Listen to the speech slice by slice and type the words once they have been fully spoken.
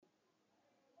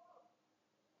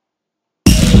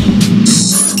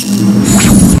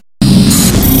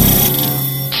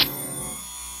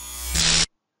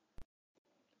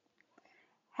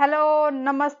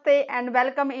Namaste and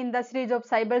welcome in the series of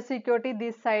cybersecurity.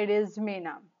 This side is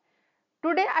Meena.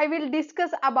 Today I will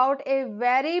discuss about a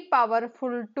very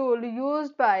powerful tool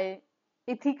used by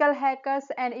ethical hackers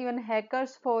and even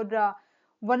hackers for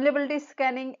vulnerability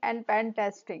scanning and pen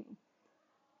testing.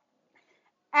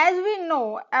 As we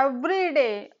know, every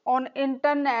day on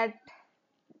internet,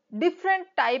 different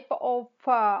type of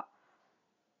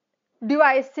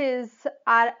devices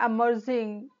are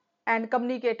emerging and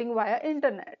communicating via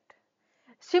internet.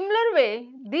 Similar way,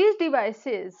 these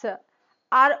devices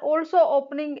are also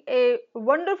opening a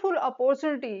wonderful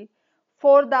opportunity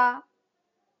for the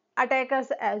attackers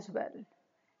as well.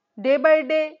 Day by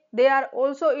day, they are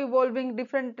also evolving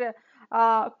different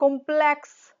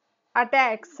complex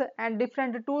attacks and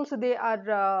different tools they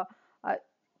are uh,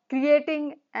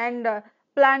 creating and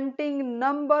planting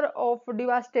number of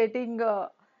devastating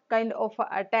kind of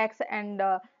attacks and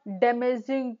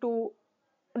damaging to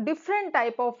different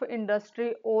type of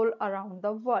industry all around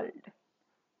the world.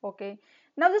 Okay,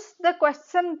 now this the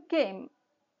question came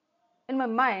in my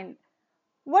mind,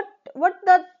 what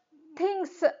the things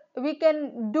we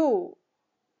can do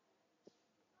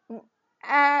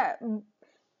uh,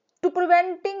 to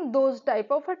preventing those type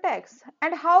of attacks,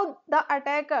 and how the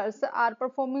attackers are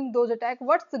performing those attacks,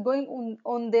 what's going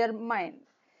on their mind.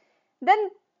 Then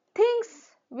things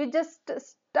we just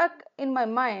stuck in my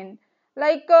mind,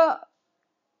 like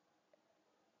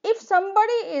if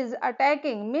somebody is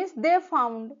attacking, means they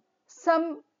found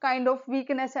some kind of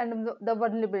weakness and the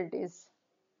vulnerabilities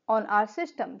on our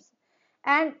systems,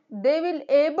 and they will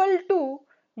able to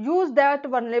use that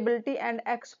vulnerability and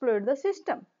exploit the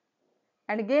system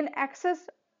and gain access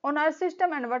on our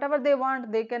system, and whatever they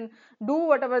want they can do,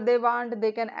 whatever they want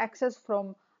they can access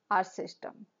from our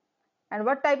system, and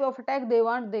what type of attack they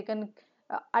want they can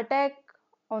attack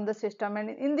on the system,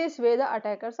 and in this way the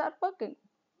attackers are working.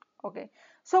 Okay,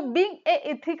 so being a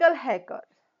ethical hacker,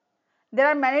 there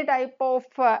are many type of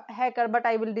hacker, but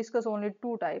I will discuss only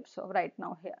two types of right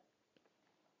now here: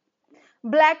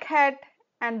 black hat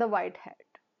and the white hat.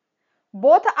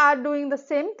 Both are doing the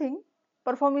same thing,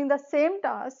 performing the same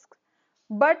task,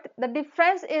 but the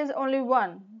difference is only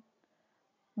one: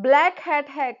 black hat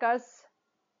hackers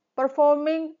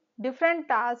performing different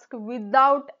tasks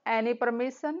without any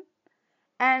permission,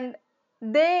 and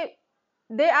they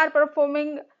they are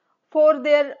performing for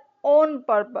their own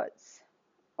purpose.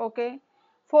 Okay,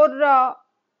 for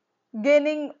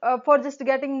gaining for just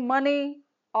getting money,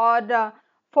 or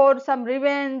for some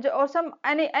revenge, or some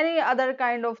any other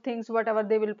kind of things, whatever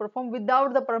they will perform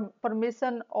without the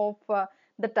permission of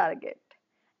the target.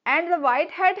 And the white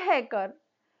hat hacker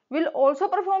will also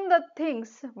perform the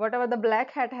things whatever the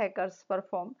black hat hackers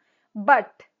perform,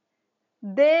 but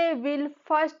they will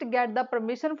first get the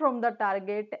permission from the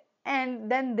target,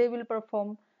 and then they will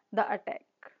perform the attack.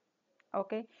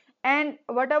 Okay, and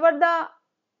whatever the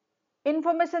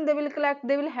information they will collect,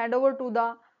 they will hand over to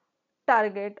the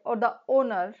target or the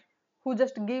owner, who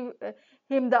just give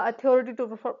him the authority to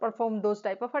perform those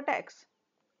type of attacks.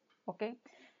 Okay,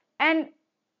 and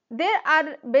there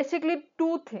are basically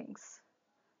two things.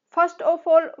 First of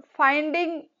all,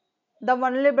 finding the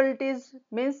vulnerabilities,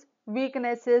 means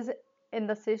weaknesses in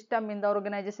the system, in the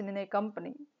organization, in a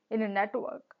company, in a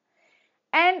network,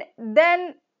 and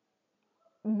then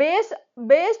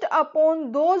based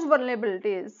upon those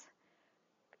vulnerabilities,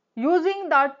 using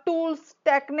the tools,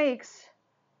 techniques,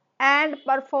 and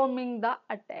performing the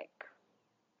attack.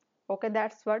 Okay,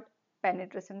 that's what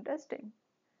penetration testing.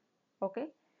 Okay,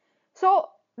 so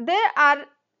there are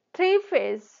three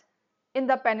phases in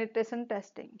the penetration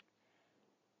testing.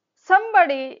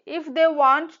 Somebody, if they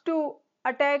want to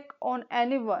attack on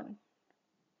anyone,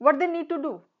 what they need to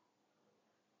do?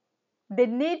 They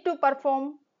need to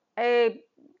perform a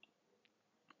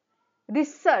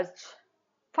research.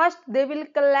 First, they will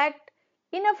collect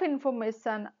enough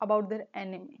information about their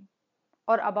enemy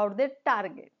or about their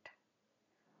target.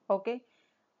 Okay,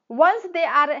 once they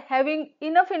are having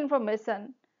enough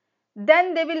information,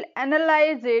 then they will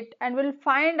analyze it and will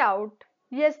find out,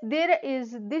 yes, there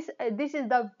is this is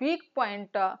the weak point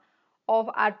of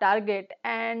our target,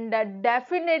 and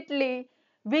definitely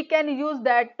we can use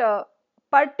that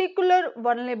particular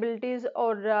vulnerabilities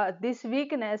or this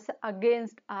weakness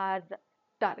against our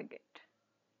target.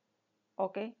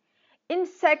 Okay, in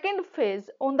second phase,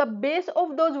 on the base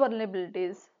of those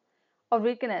vulnerabilities or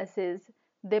weaknesses,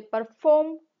 they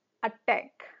perform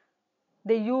attack.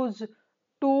 They use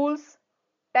tools,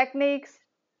 techniques,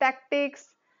 tactics,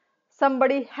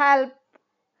 somebody help,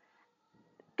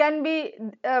 can be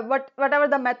whatever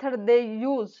the method they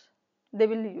use, they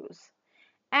will use.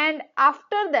 And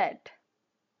after that,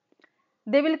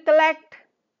 they will collect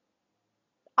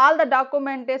all the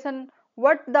documentation,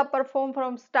 what the perform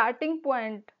from starting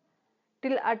point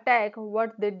till attack,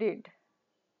 what they did.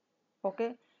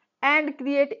 Okay, and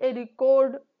create a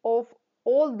record of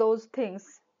all those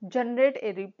things, generate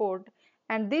a report,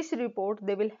 and this report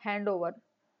they will hand over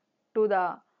to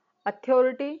the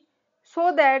authority,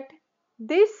 so that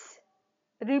this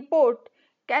report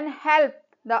can help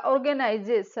the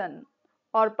organization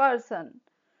or person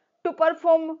to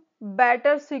perform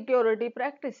better security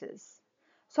practices.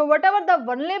 So whatever the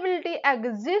vulnerability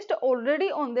exists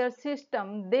already on their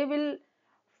system, they will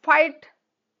fight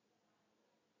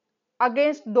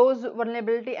against those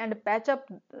vulnerability and patch up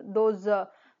those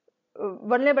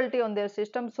vulnerability on their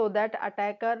system, so that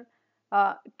attacker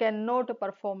cannot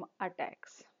perform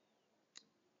attacks.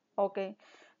 Okay,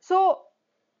 so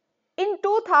in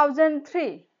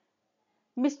 2003,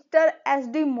 Mr.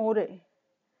 S.D. More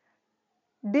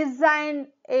designed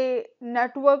a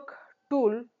network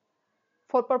tool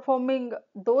for performing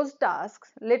those tasks.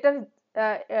 Later,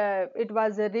 it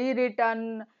was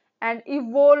rewritten and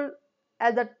evolved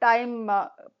as the time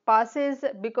passes,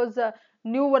 because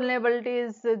new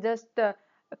vulnerabilities just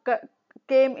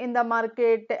came in the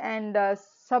market, and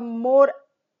some more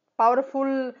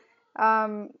powerful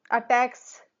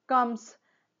attacks comes.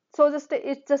 So just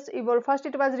it just evolved. First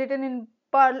it was written in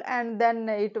Perl, and then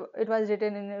it was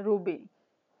written in Ruby.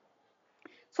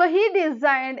 So he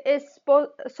designed a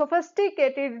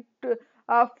sophisticated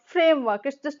framework.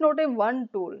 It's just not a one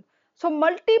tool. So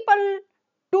multiple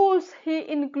tools he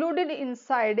included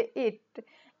inside it,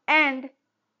 and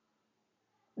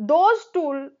those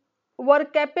tools were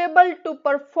capable to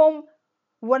perform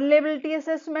vulnerability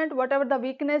assessment, whatever the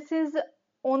weaknesses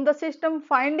on the system,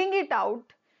 finding it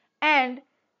out, and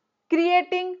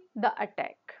creating the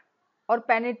attack or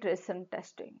penetration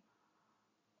testing.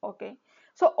 Okay,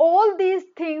 so all these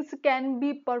things can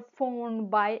be performed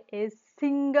by a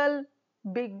single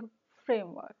big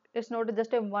framework. It's not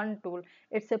just a one tool,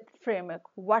 it's a framework.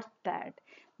 What's that?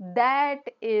 That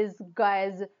is,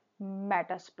 guys,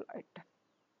 Metasploit.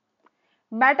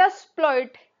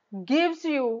 Metasploit gives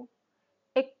you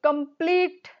a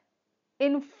complete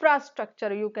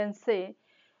infrastructure, you can say,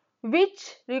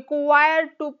 which required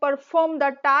to perform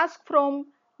the task from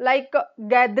like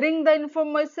gathering the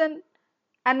information,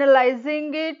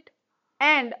 analyzing it,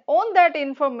 and on that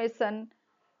information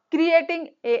creating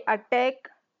a attack,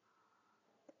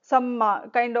 some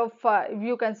kind of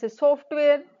you can say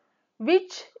software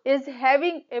which is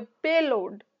having a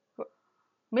payload,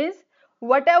 means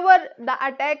whatever the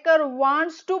attacker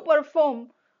wants to perform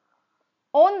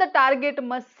on the target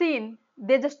machine,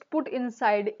 they just put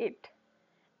inside it,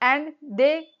 and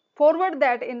they forward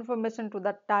that information to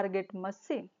the target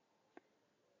machine.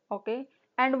 Okay,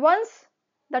 and once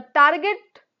the target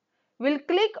will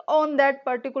click on that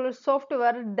particular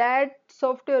software, that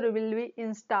software will be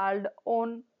installed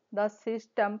on the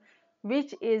system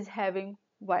which is having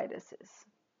viruses.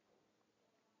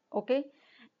 Okay,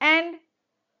 and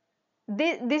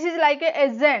this is like a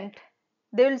agent.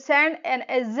 They will send an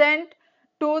agent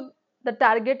to the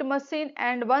target machine,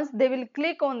 and once they will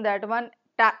click on that one,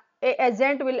 a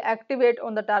agent will activate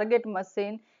on the target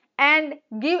machine and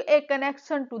give a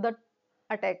connection to the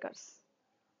attackers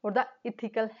or the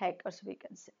ethical hackers, we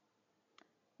can say.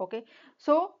 Okay,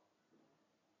 so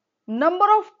number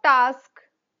of tasks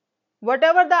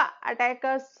whatever the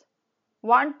attackers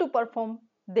want to perform,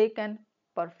 they can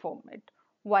perform it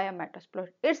via Metasploit.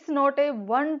 It's not a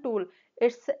one tool,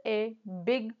 it's a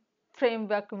big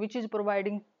framework which is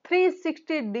providing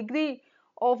 360-degree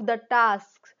of the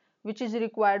tasks which is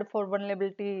required for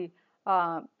vulnerability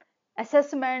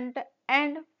assessment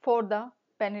and for the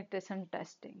penetration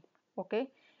testing. Okay,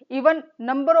 even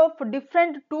number of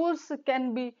different tools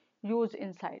can be used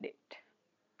inside it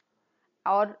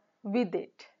or with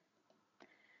it.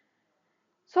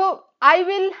 So I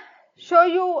will show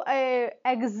you a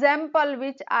example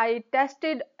which I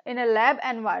tested in a lab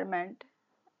environment,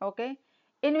 okay,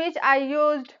 in which I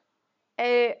used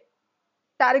a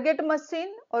target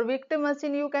machine or victim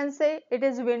machine, you can say. It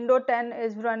is Windows 10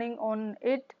 is running on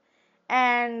it,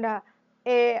 and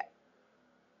a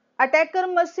attacker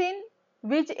machine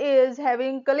which is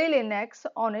having Kali Linux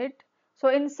on it. So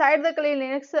inside the Kali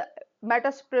Linux,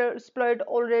 Metasploit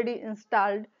already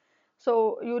installed,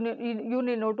 so you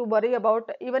need not to worry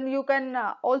about. Even you can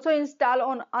also install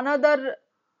on another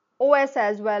OS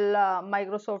as well,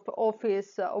 Microsoft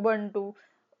Office, Ubuntu.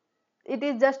 It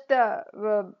is just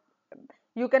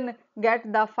you can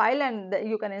get the file and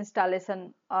you can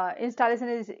installation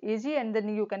is easy, and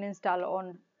then you can install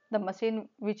on the machine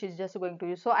which is just going to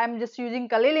use. So I am just using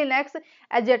Kali Linux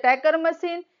as a attacker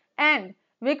machine and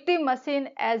victim machine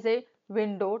as a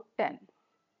Windows 10.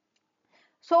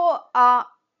 So a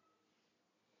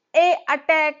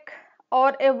attack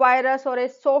or a virus or a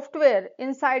software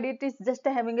inside it is just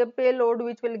having a payload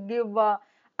which will give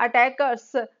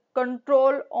attackers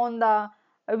control on the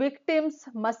victim's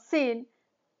machine.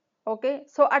 Okay,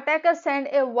 so attackers send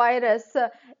a virus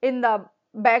in the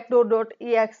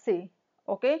backdoor.exe.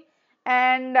 Okay,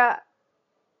 and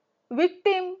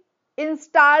victim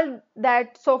installed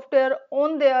that software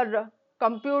on their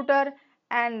computer,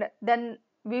 and then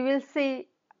we will see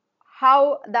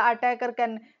how the attacker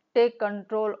can take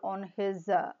control on his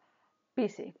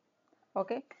PC.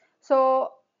 Okay,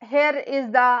 so here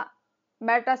is the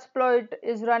Metasploit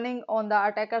is running on the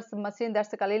attacker's machine, that's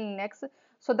the Kali Linux.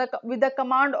 So with the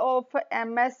command of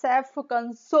msf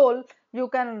console you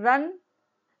can run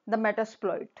the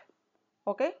Metasploit.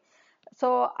 Okay,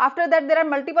 so after that there are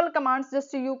multiple commands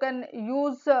just you can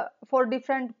use for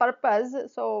different purpose.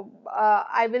 So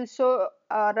I will show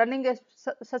running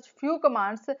such few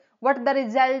commands what the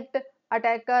result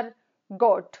attacker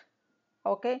got.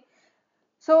 Okay,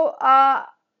 so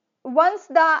once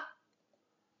the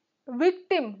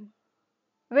victim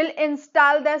will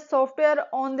install the software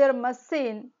on their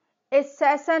machine, a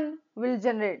session will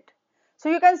generate. So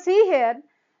you can see here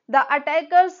the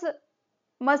attacker's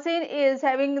machine is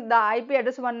having the IP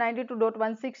address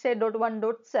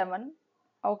 192.168.1.7.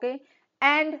 Okay,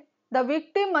 and the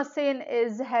victim machine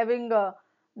is having the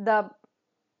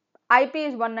IP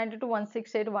is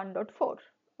 192.168.1.4.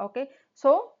 Okay,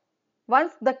 so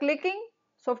once the clicking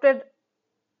software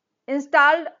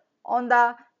installed on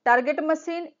the target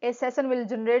machine, a session will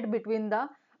generate between the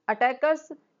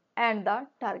attackers and the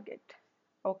target.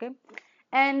 Okay,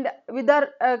 and with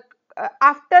the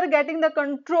after getting the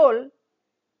control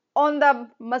on the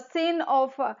machine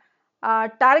of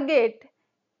target,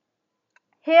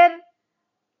 here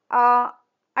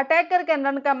attacker can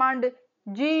run command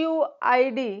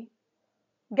GUID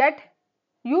get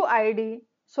UID.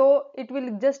 So it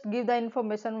will just give the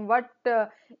information what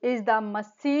is the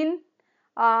machine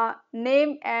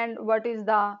name and what is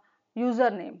the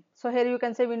username. So here you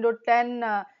can say Windows 10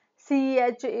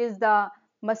 CEH is the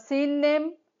machine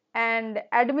name and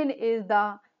admin is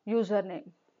the username.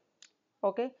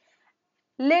 Okay,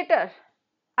 later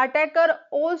attacker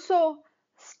also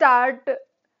start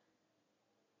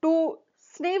to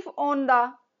sniff on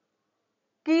the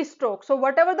keystroke. So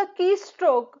whatever the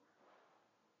keystroke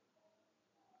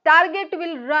target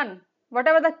will run,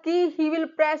 whatever the key he will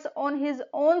press on his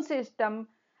own system,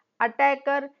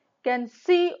 attacker can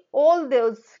see all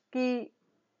those key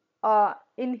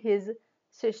in his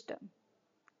system.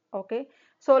 Okay,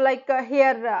 so like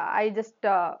here I just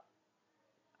uh,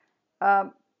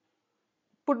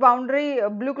 put boundary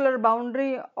blue color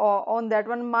boundary on that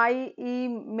one, my e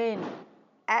main.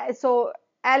 So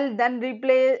L then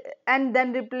replace and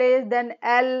then replace then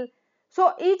L.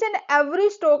 So each and every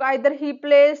stroke either he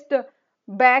placed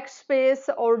backspace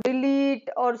or delete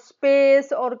or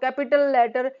space or capital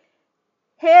letter.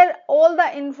 Here all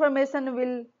the information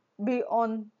will be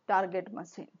on target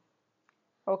machine.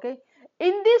 Okay,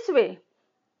 in this way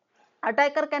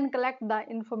attacker can collect the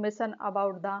information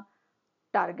about the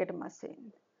target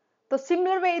machine. So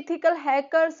similar way ethical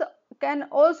hackers can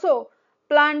also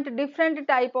plant different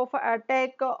type of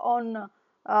attack on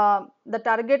the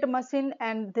target machine,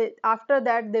 and after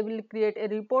that they will create a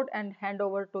report and hand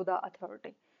over to the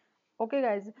authority. Okay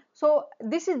guys, so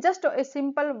this is just a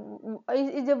simple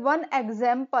is a one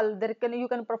example. There can you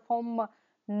can perform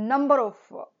number of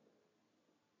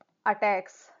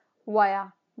attacks via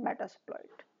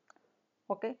Metasploit.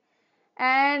 Okay,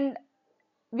 and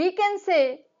we can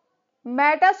say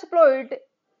Metasploit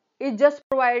is just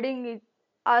providing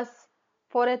us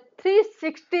for a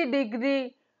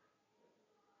 360-degree,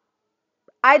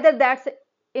 either that's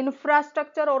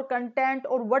infrastructure or content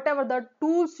or whatever the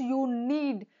tools you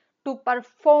need to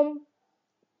perform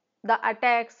the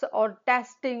attacks or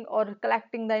testing or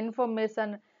collecting the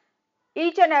information.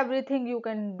 Each and everything you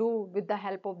can do with the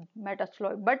help of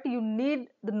Metasploit, but you need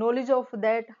the knowledge of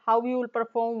that, how you will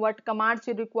perform, what commands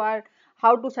you require,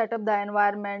 how to set up the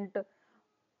environment.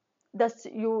 Thus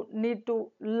you need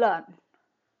to learn.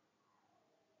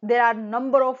 There are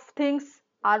number of things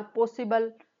are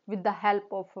possible with the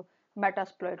help of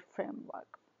Metasploit framework.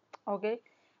 Okay,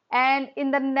 and in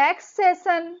the next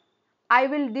session I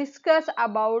will discuss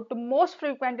about most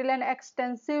frequently and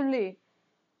extensively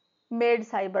made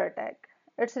cyber attack.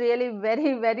 It's really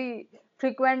very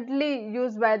frequently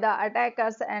used by the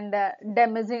attackers and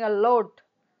damaging a lot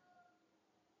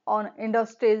on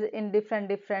industries in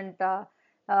different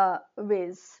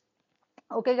ways.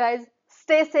 Okay guys,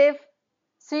 stay safe.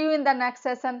 See you in the next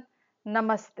session.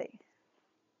 Namaste.